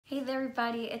Hey there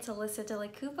everybody, it's Alyssa De La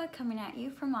Cuba coming at you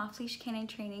from Off Leash K9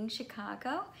 Training,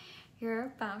 Chicago. You're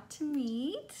about to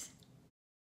meet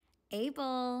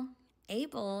Abel.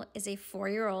 Abel is a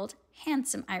 4-year-old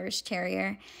handsome Irish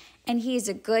Terrier, and he's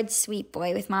a good, sweet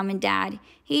boy with mom and dad.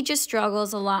 He just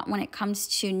struggles a lot when it comes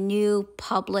to new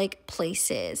public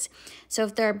places. So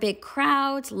if there are big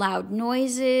crowds, loud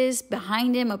noises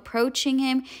behind him, approaching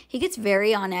him, he gets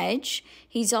very on edge.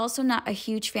 He's also not a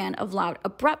huge fan of loud,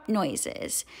 abrupt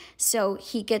noises. So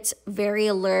he gets very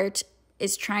alert,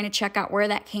 is trying to check out where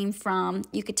that came from.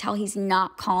 You could tell he's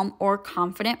not calm or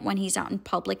confident when he's out in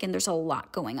public and there's a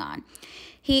lot going on.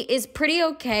 He is pretty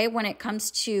okay when it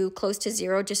comes to close to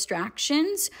zero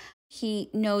distractions. He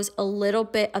knows a little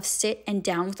bit of sit and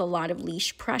down with a lot of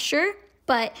leash pressure.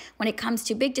 But when it comes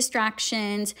to big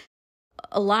distractions,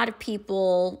 a lot of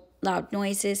people, loud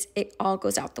noises, it all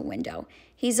goes out the window.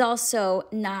 He's also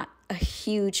not a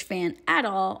huge fan at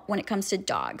all when it comes to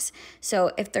dogs.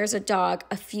 So if there's a dog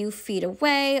a few feet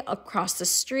away, across the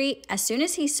street, as soon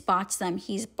as he spots them,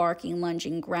 he's barking,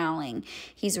 lunging, growling.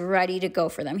 He's ready to go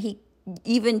for them. He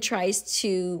even tries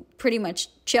to pretty much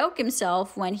choke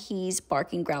himself when he's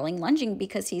barking, growling, lunging,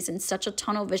 because he's in such a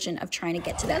tunnel vision of trying to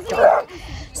get to that dog.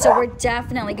 So we're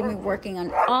definitely going to be working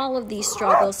on all of these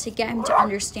struggles to get him to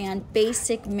understand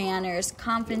basic manners,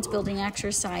 confidence building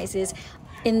exercises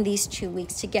in these 2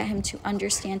 weeks to get him to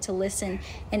understand to listen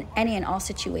in any and all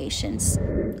situations.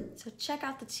 So check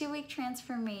out the 2-week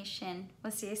transformation.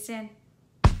 We'll see you soon.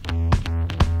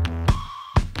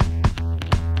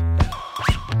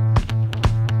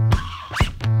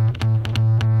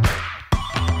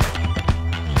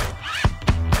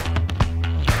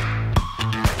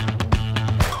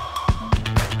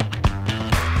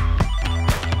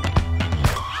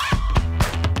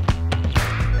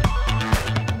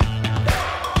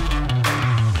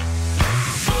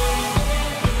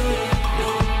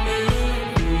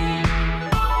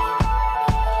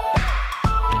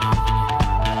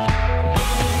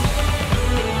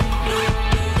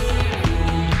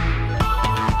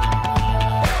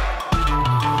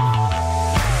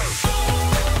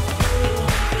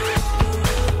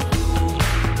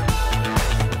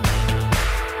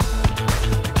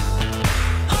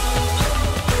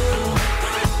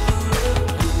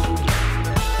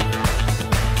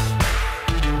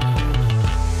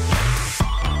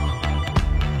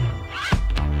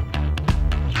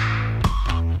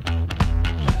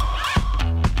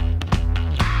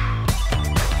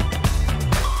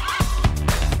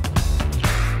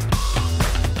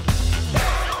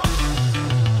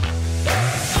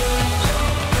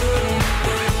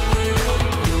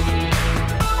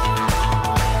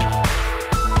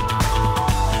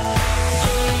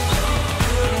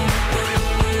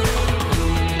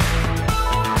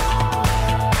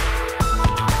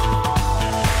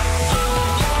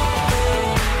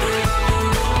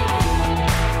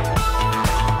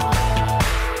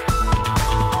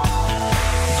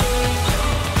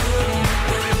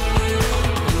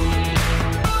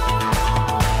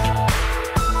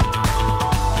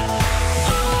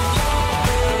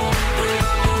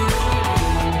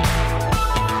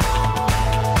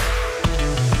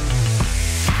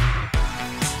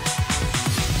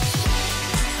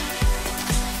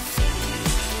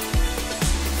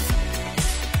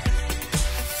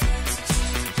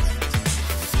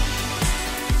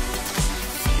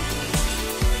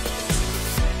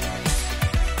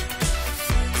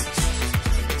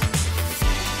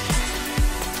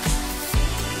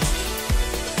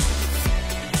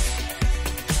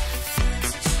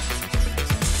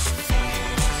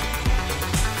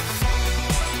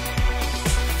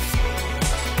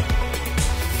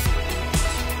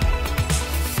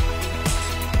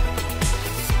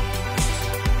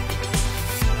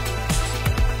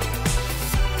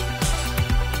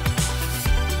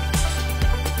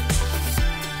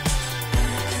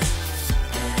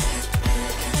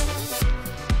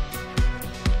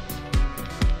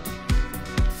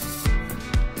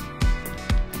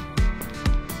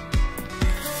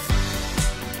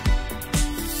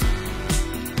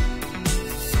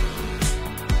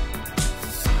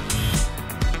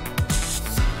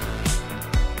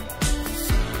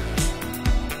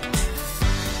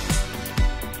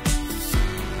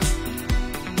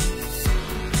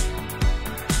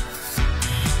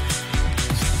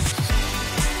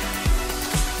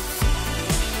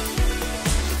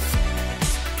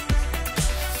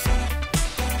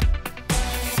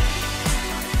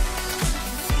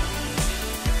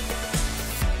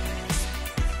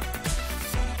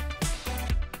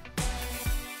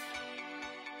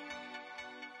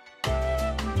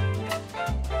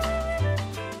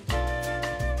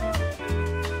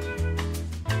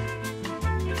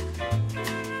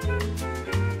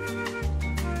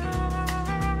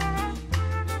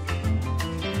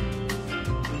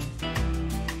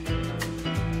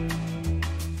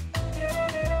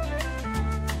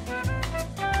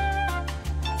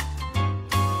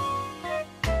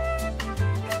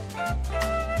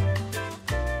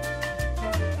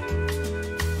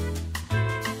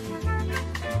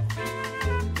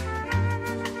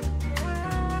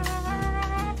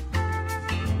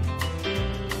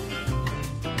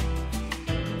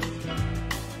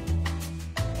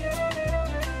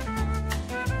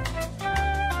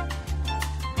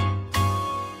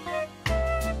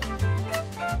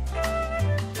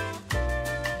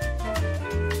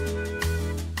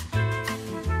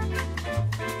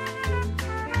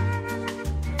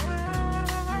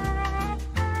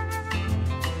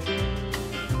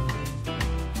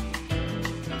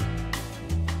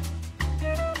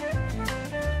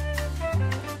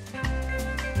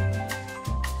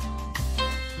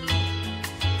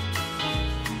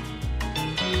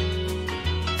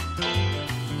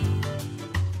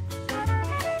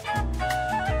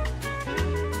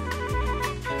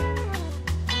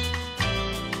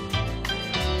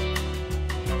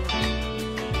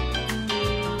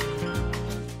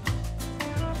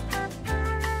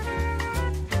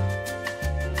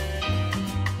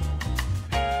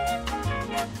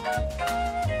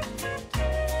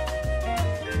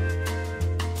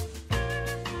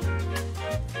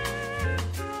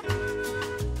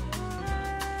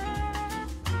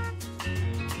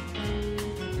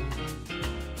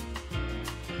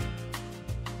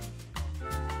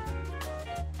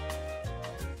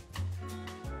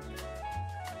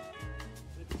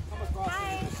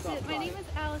 my name is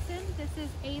Allison. This is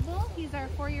Abel. He's our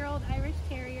 4-year-old Irish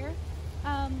Terrier.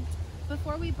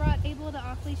 Before we brought Abel to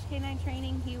Off Leash K9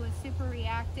 Training, he was super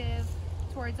reactive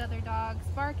towards other dogs,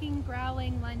 barking,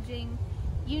 growling, lunging,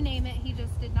 you name it. He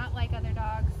just did not like other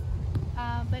dogs.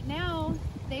 But now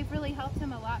they've really helped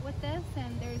him a lot with this,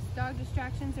 and there's dog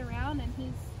distractions around, and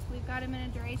we've got him in a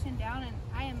duration down, and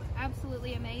I am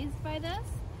absolutely amazed by this.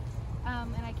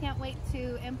 And I can't wait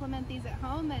to implement these at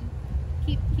home and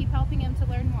keep helping him to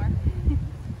learn more.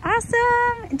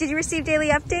 Awesome! Did you receive daily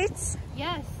updates?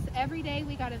 Yes, every day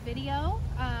we got a video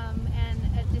and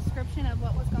a description of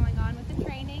what was going on with the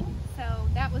training. So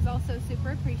that was also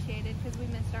super appreciated because we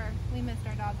missed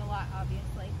our dog a lot,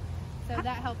 obviously. So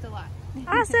that helped a lot.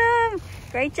 Awesome!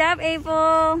 Great job,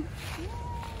 Abel. Yay,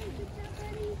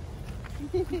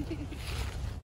 good job, buddy.